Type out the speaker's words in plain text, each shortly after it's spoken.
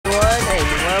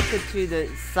welcome to the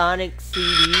Sonic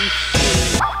CD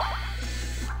stream.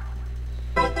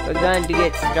 We're going to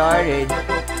get started.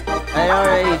 I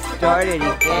already started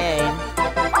a game,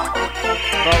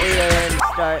 but we're going to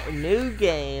start a new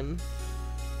game.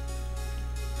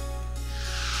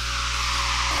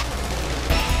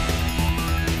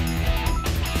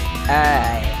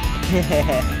 Alright.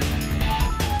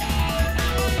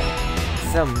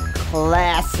 Some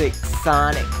classic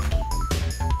Sonic.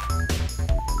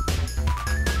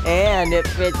 And it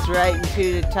fits right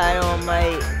into the title of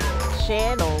my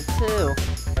channel too.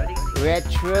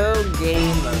 Retro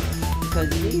Gamer. Because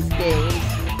these games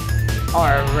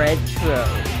are retro.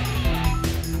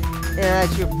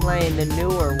 Unless you're playing the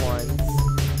newer ones.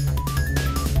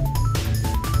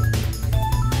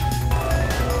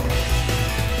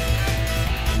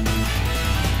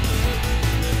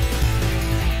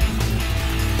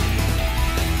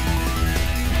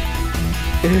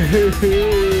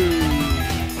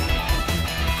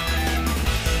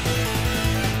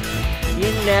 You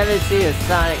never see a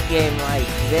Sonic game like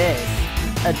this.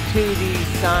 A 2D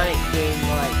Sonic game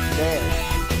like this.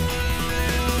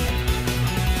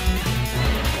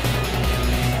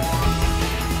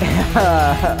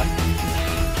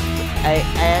 I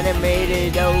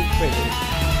animated opening.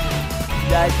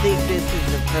 I think this is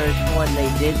the first one they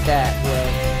did that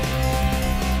with.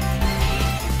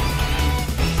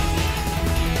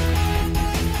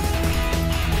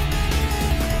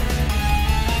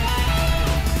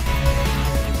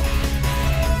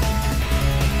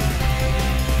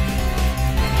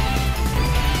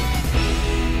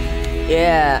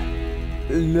 Yeah,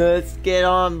 let's get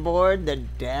on board the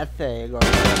Death Egg or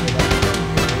whatever that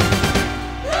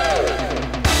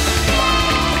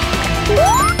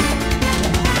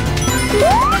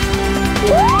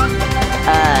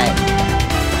Alright.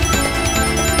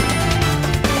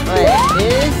 Wait,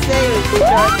 did it say it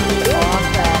starts me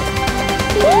off at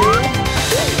 2?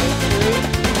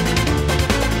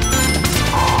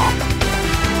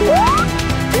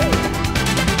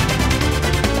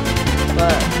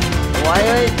 But why do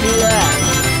I do that?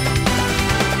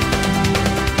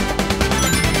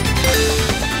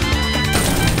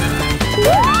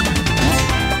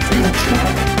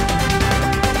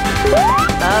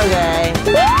 Okay.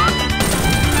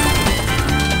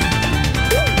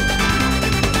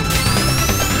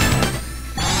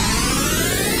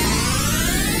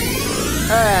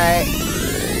 Alright.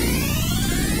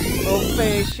 We'll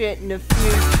finish it in the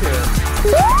future.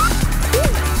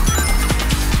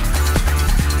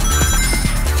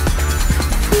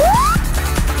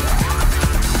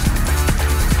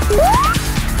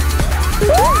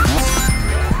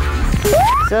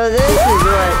 So this is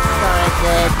what Sonic the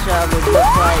Hedgehog would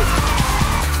look like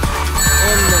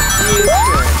in the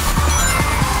future.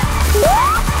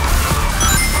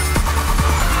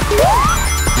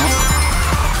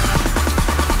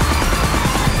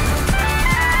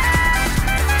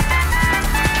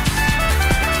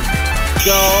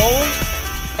 Go,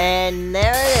 and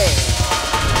there it is.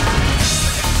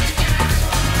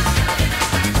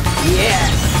 Yes.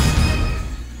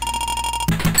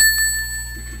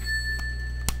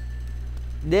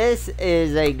 This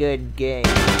is a good game.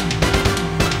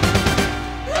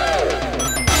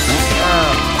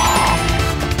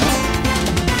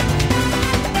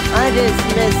 I just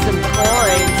missed some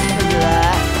coins because of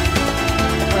that.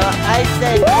 Well, I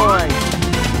said coins.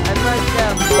 I must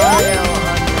have Mario on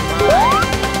the mind.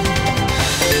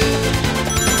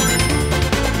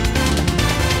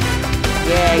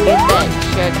 Yeah, get that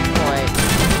checkpoint.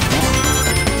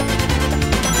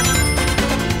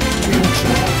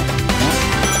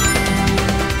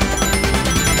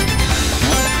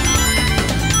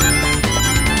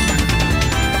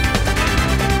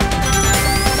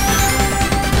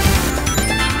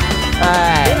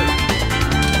 Alright.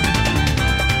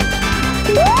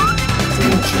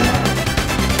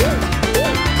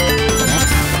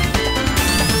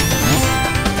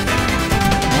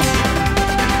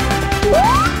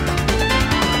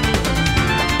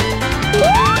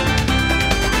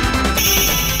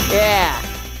 Yeah,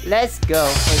 let's go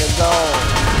for the goal.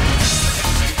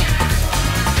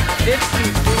 53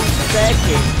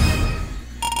 seconds.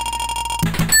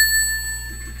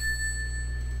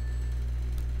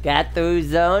 Got through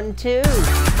zone 2.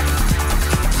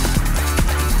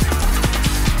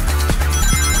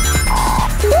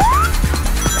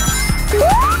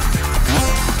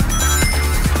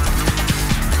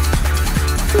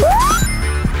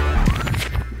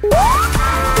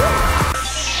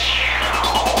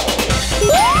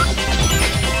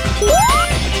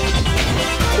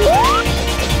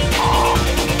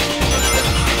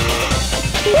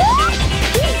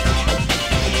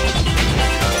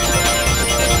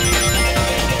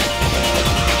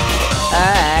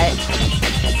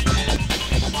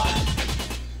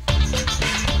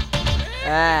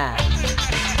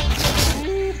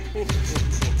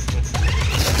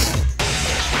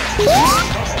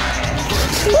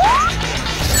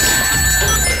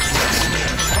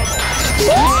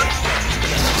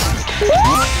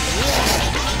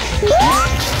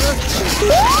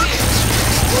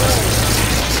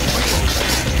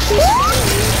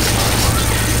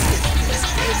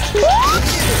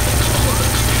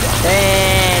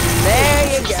 And there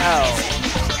you go.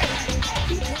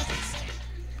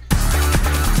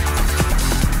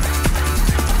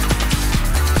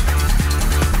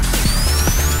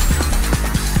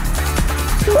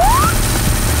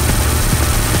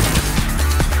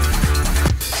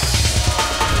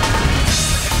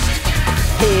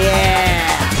 Yeah.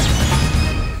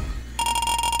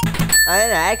 I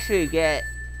didn't actually get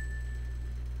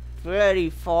pretty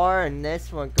far in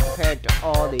this one compared to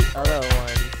all the other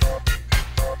ones.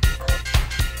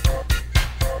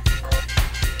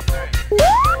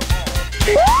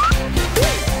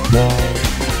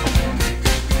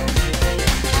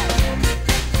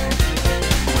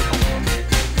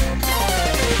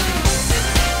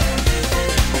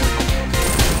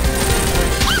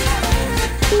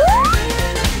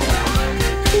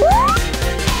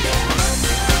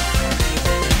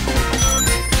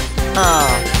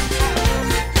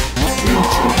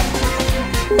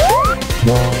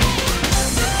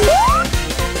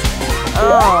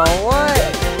 Oh, what?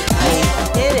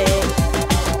 I did it.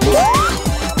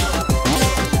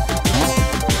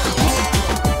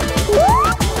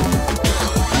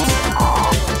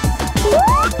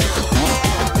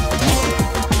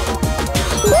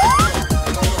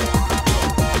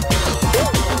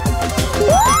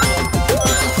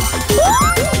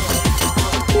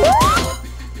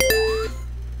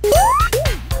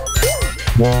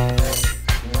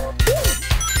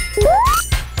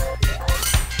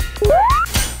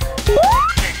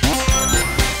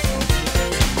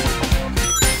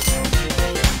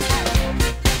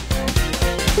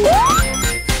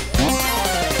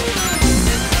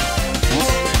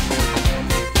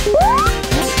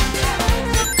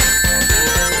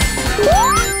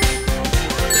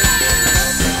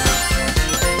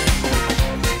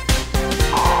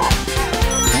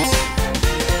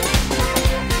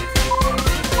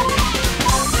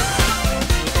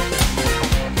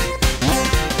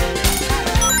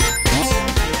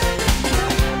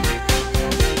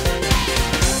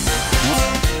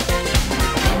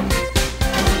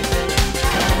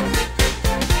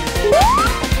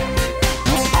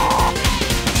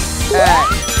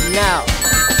 Now.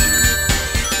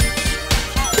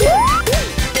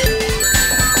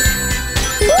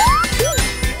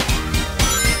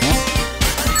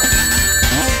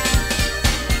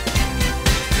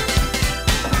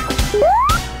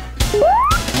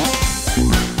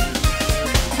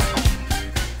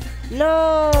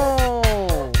 No.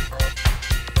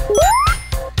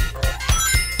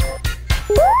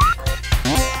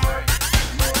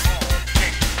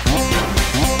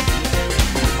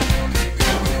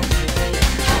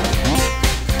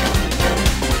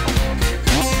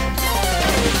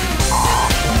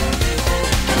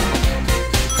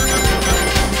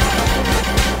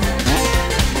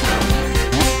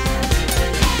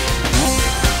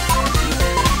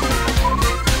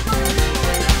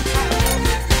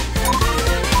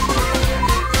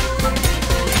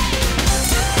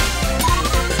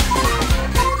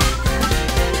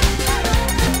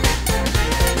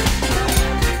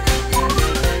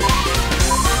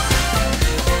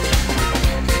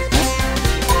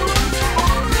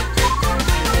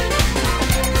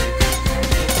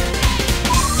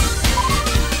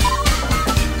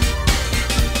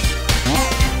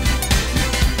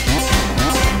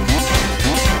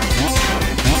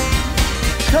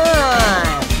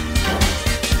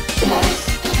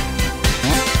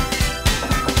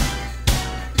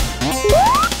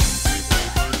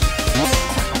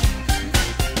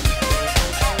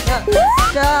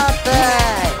 Stop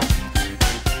it!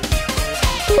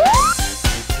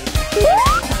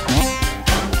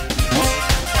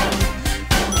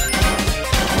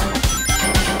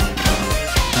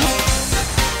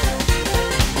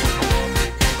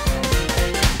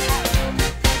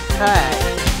 Alright.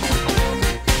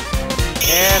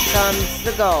 Here comes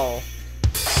the goal.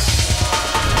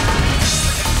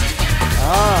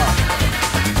 Oh.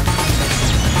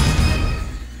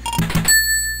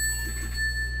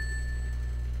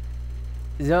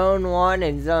 Zone 1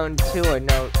 and Zone 2 are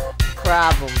no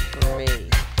problem for me.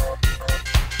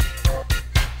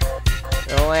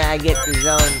 But when I get to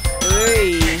Zone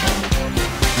 3...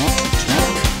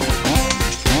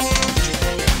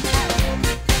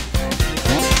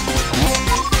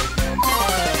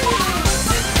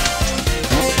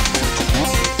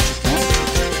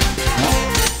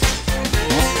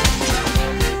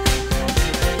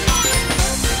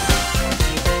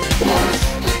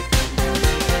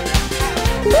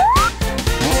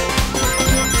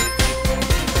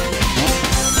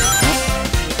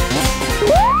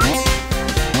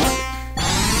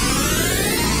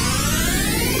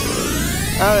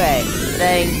 Alright,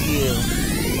 thank you.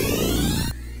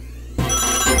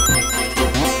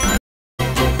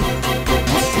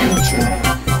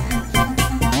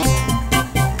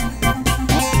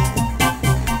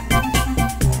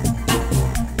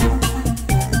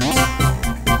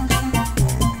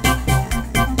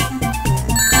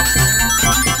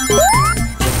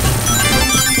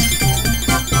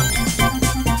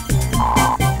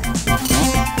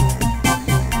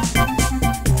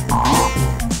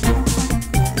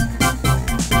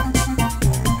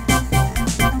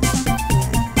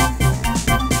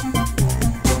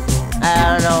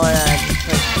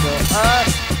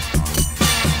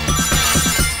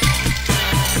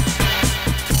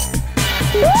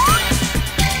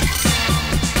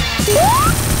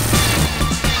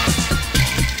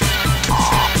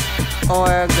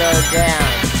 Or go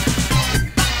down.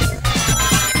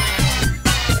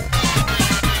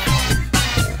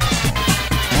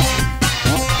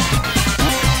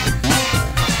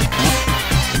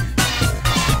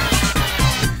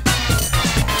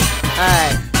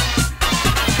 Alright.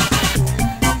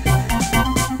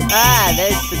 Ah,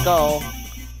 there's the goal.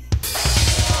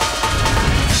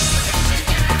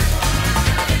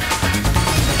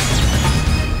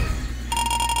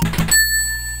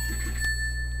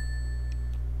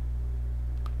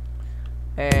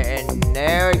 And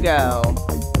there we go.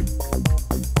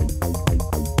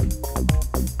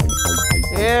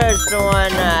 Here's the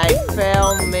one I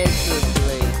failed miserably.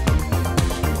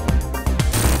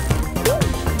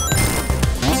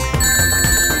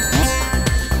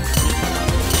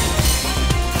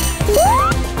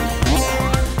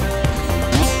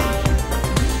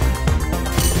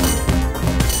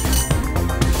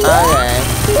 Okay.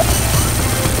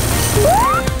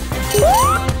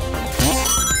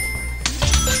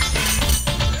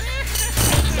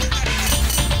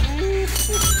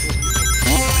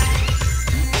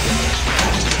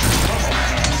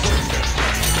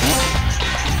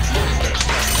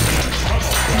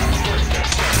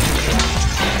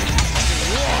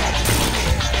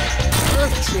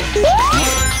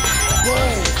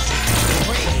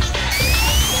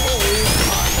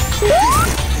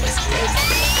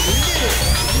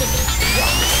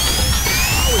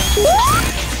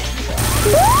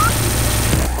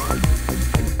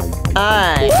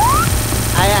 Alright.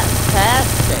 I got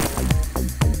past it.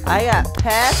 I got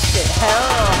past it.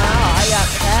 Hello, how? I got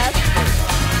past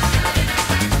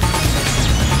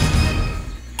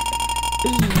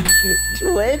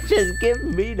it. Twitch has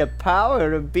given me the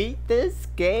power to beat this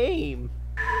game.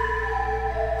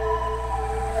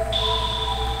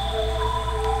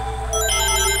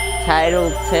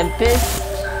 Title Tempest.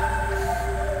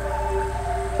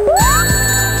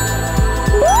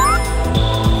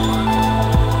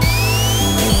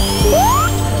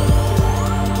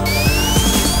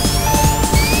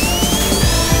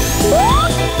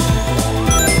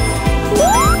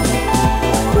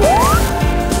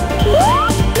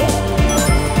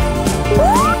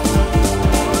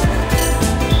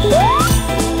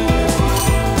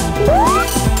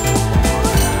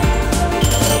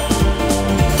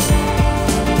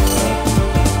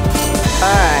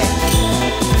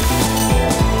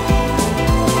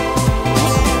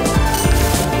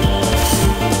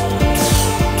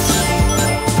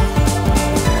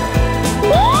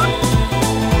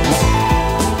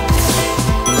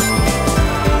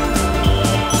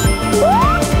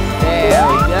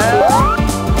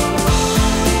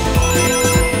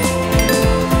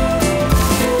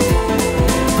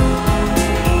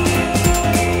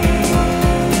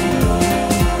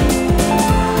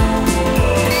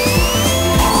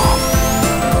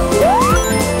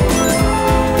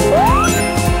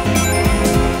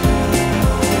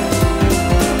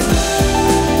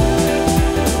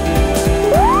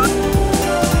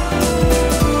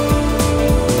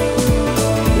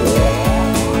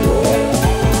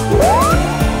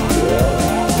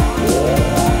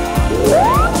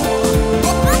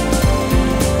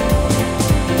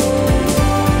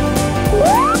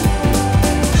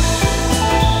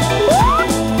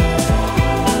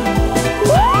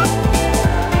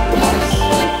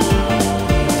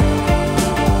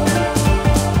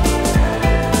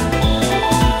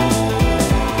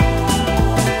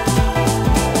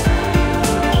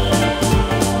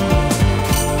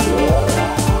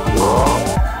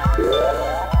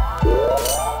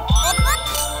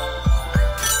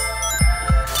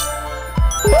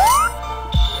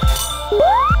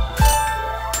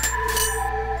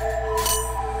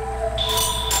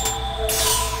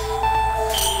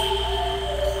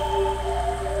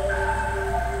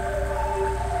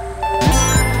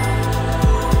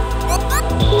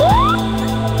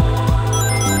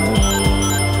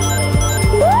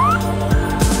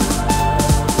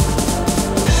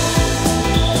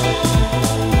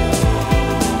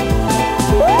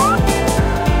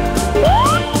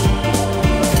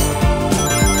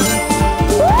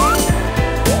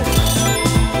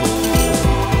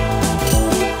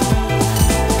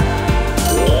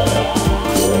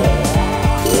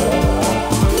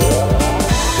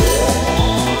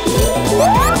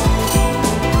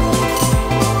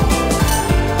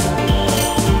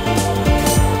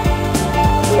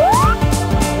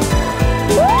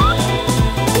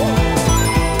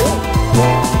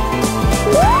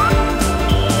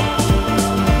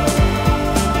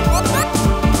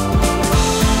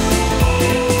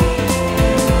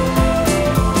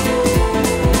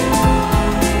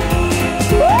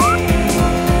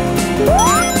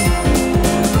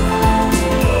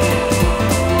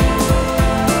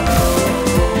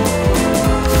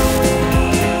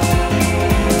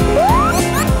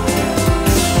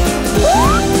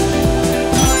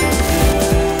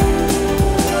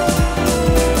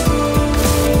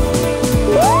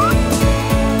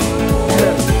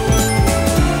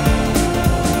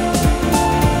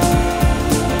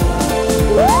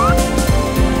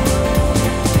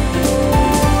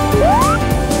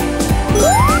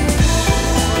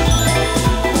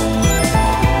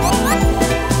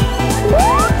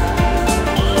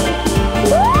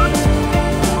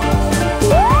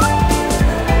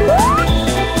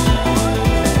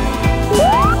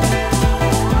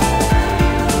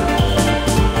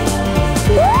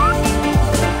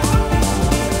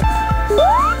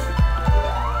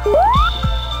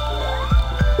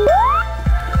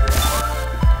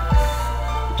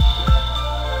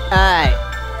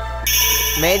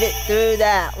 Made it through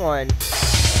that one.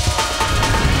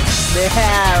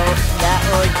 Yeah, that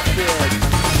one's good.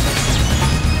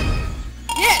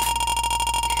 Yes!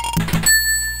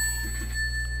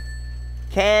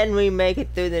 Can we make it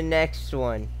through the next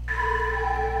one?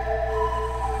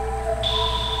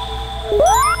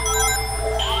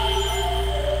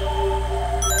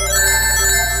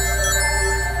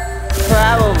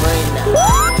 Probably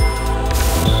not.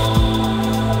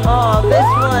 Oh, this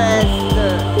one has the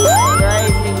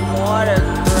rising water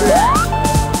crap.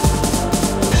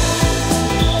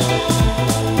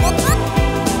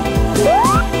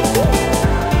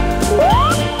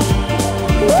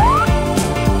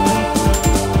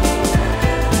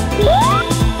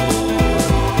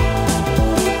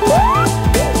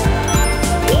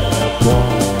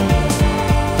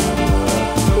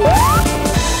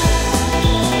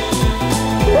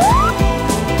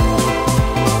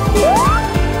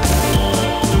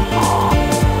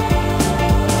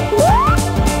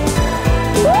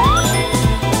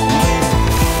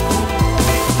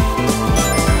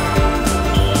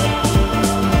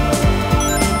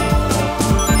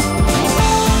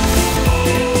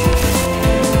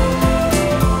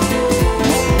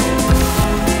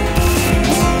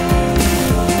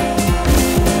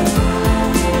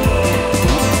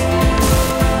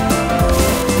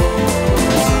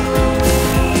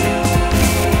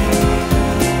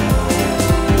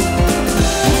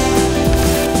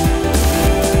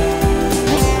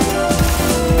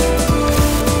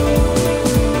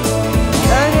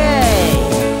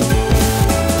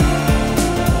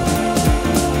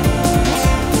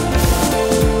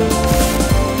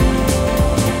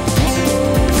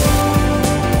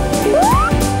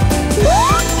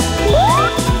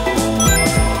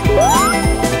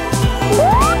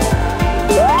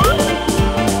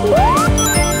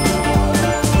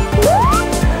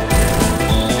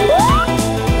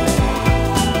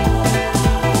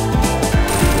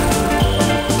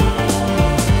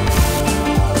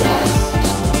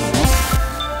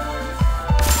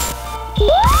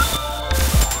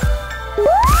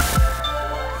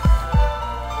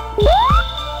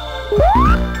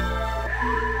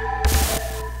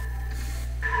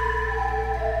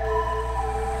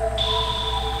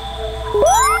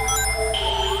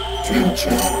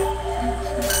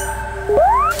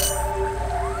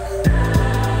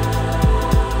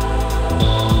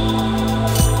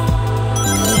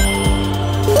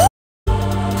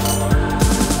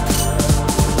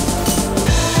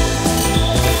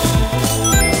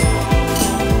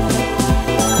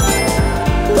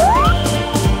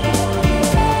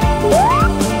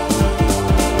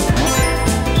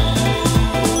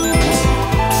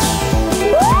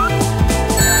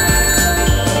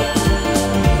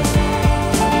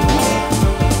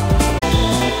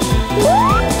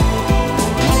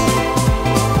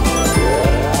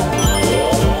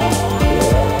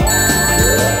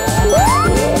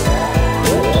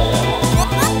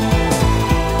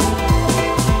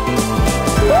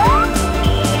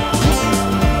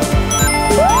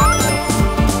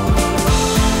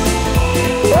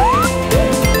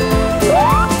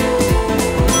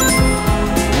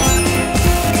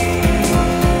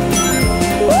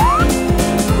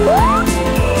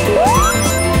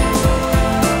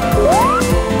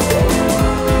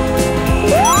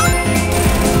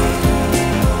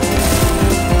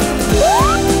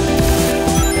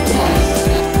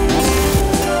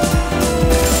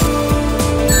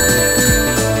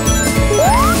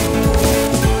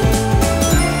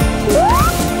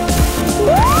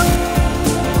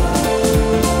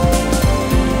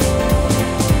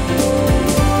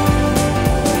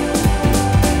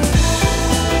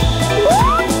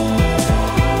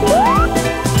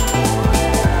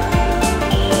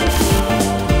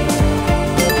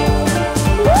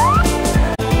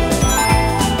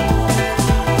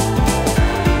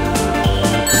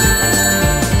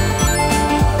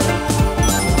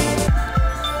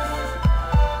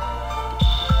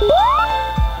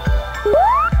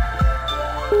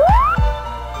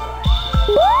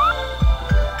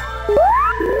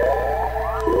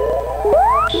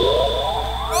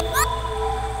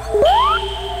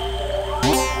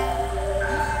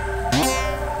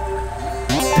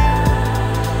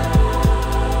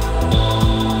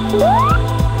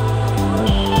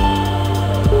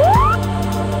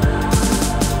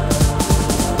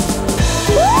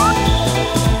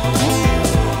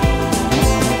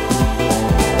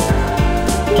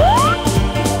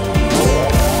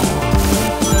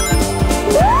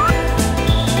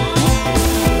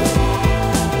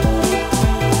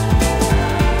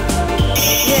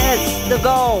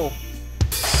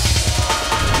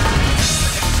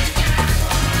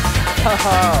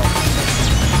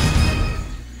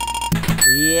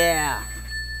 Yeah.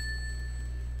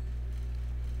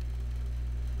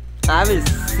 I was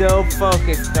so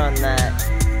focused on that.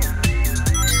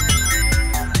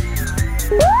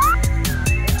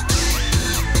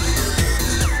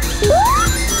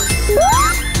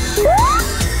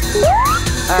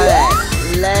 Alright,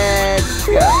 let's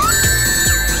go.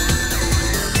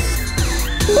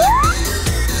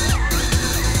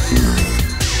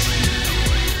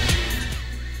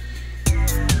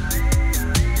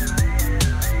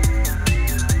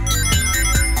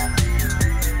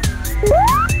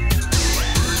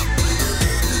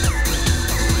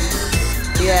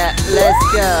 Yeah, let's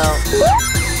go.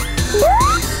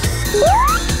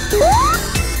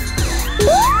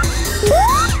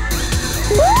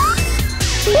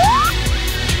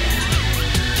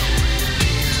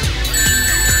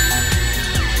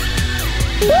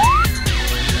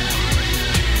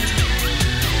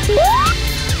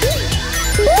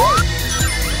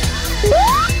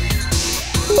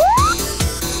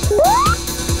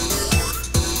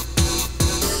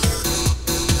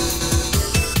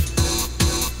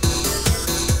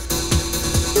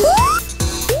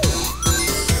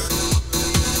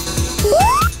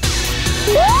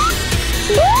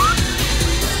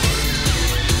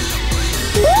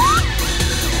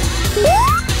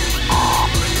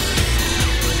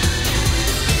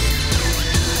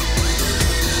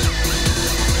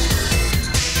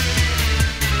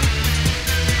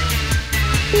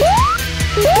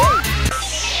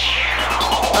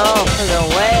 Oh, for the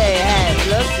way I had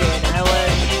looking, I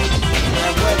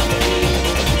wasn't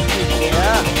able to get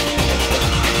up.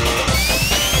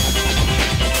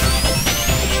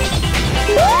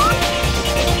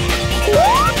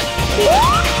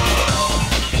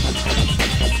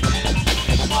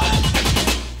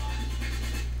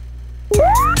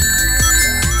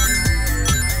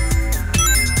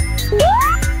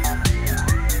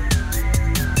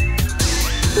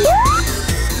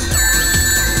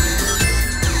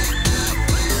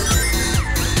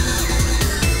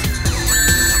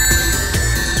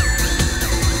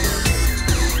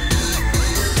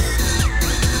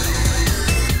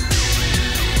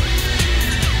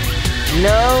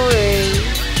 No ring.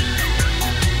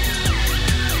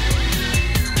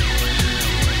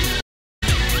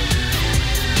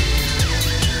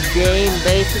 Game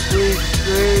basically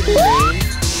screwed me.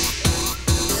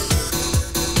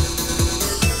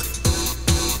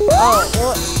 Oh,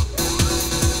 what?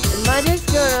 Am I just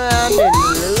going around in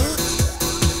loop?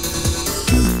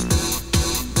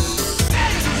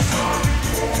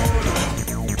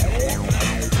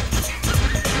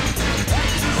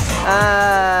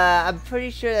 I'm pretty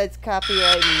sure that's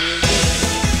copyright music.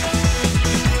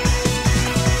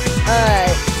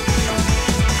 Alright.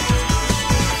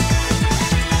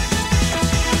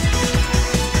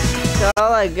 That's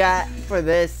all I got for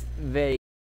this video.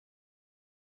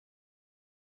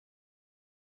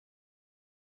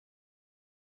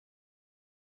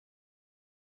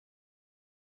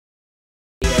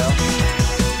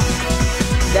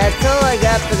 That's all I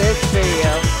got for this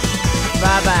video.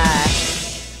 Bye bye.